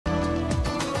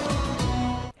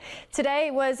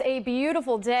Today was a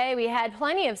beautiful day. We had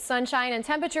plenty of sunshine and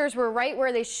temperatures were right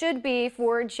where they should be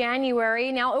for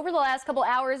January. Now, over the last couple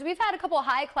hours, we've had a couple of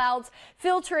high clouds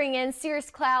filtering in, cirrus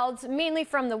clouds mainly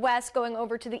from the west going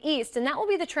over to the east, and that will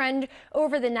be the trend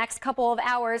over the next couple of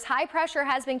hours. High pressure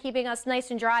has been keeping us nice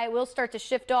and dry. It will start to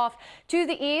shift off to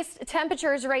the east.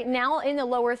 Temperatures right now in the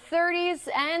lower 30s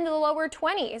and the lower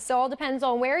 20s, so all depends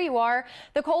on where you are.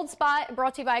 The cold spot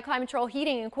brought to you by Climate Control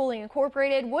Heating and Cooling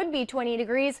Incorporated would be 20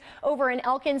 degrees. Over in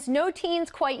Elkins, no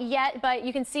teens quite yet, but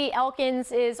you can see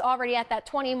Elkins is already at that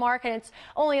 20 mark, and it's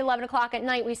only 11 o'clock at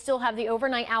night. We still have the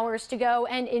overnight hours to go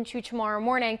and into tomorrow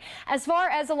morning. As far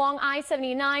as along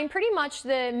I-79, pretty much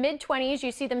the mid-20s.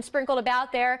 You see them sprinkled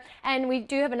about there, and we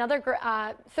do have another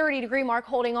 30-degree mark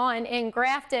holding on in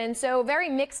Grafton. So very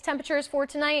mixed temperatures for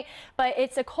tonight, but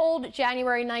it's a cold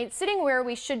January night, sitting where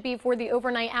we should be for the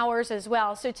overnight hours as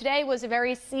well. So today was a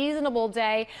very seasonable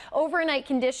day. Overnight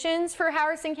conditions for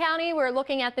Harrison County, we're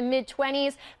looking at the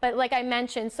mid-20s, but like I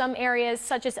mentioned, some areas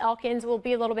such as Elkins will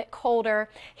be a little bit colder.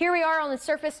 Here we are on the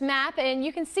surface map, and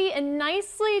you can see a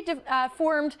nicely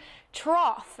formed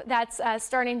trough that's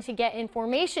starting to get in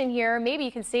formation here. Maybe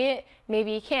you can see it,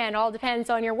 maybe you can. All depends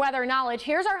on your weather knowledge.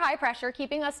 Here's our high pressure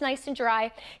keeping us nice and dry.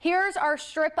 Here's our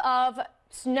strip of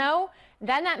snow,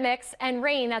 then that mix and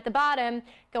rain at the bottom.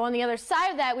 Go on the other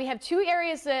side of that, we have two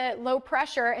areas of low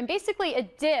pressure and basically a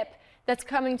dip that's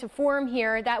coming to form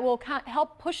here that will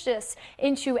help push this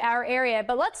into our area.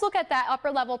 But let's look at that upper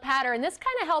level pattern. This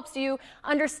kind of helps you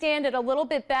understand it a little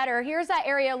bit better. Here's that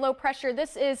area low pressure.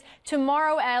 This is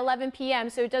tomorrow at 11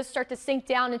 p.m. So it does start to sink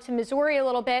down into Missouri a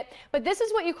little bit. But this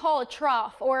is what you call a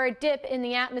trough or a dip in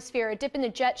the atmosphere, a dip in the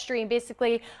jet stream.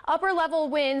 Basically upper level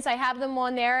winds. I have them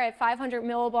on there at 500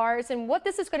 millibars. And what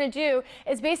this is going to do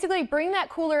is basically bring that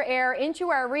cooler air into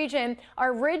our region.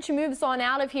 Our ridge moves on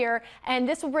out of here, and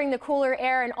this will bring the cooler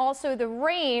air and also the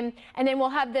rain, and then we'll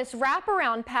have this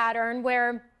wraparound pattern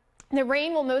where the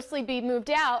rain will mostly be moved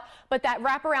out, but that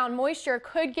wraparound moisture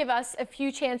could give us a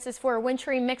few chances for a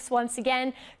wintry mix once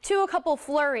again to a couple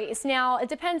flurries. Now, it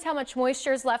depends how much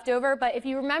moisture is left over, but if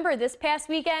you remember this past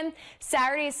weekend,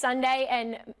 Saturday, Sunday,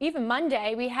 and even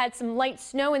Monday, we had some light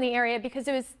snow in the area because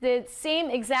it was the same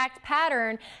exact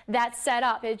pattern that set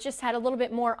up. It just had a little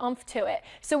bit more oomph to it.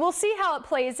 So we'll see how it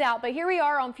plays out, but here we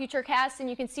are on Futurecast, and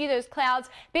you can see those clouds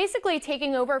basically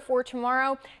taking over for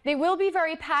tomorrow. They will be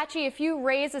very patchy. A few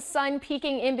rays of sun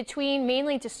peeking in between,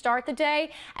 mainly to start the day,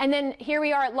 and then here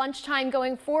we are at lunchtime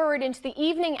going forward into the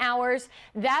evening hours.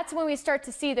 That's when we start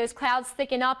to see those clouds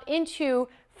thicken up into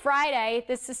Friday.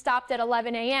 This is stopped at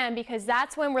 11 a.m. because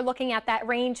that's when we're looking at that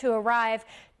rain to arrive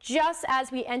just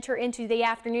as we enter into the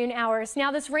afternoon hours.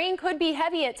 Now, this rain could be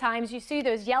heavy at times. You see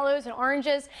those yellows and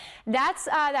oranges. That's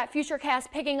that Futurecast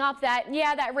picking up that,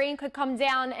 yeah, that rain could come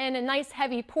down and a nice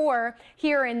heavy pour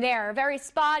here and there. Very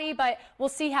spotty, but we'll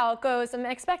see how it goes. I'm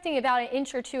expecting about an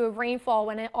inch or two of rainfall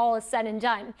when it all is said and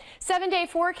done. 7-day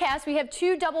forecast, we have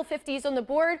two double 50s on the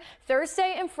board,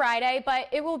 Thursday and Friday, but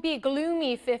it will be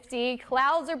gloomy 50.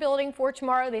 Clouds are building for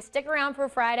tomorrow. They stick around for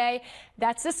Friday.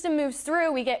 That system moves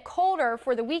through. We get colder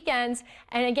for the weekends,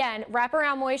 and again,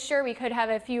 wraparound moisture. We could have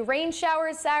a few rain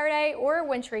showers Saturday or a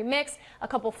wintry mix, a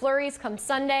couple flurries come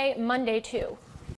Sunday, Monday too.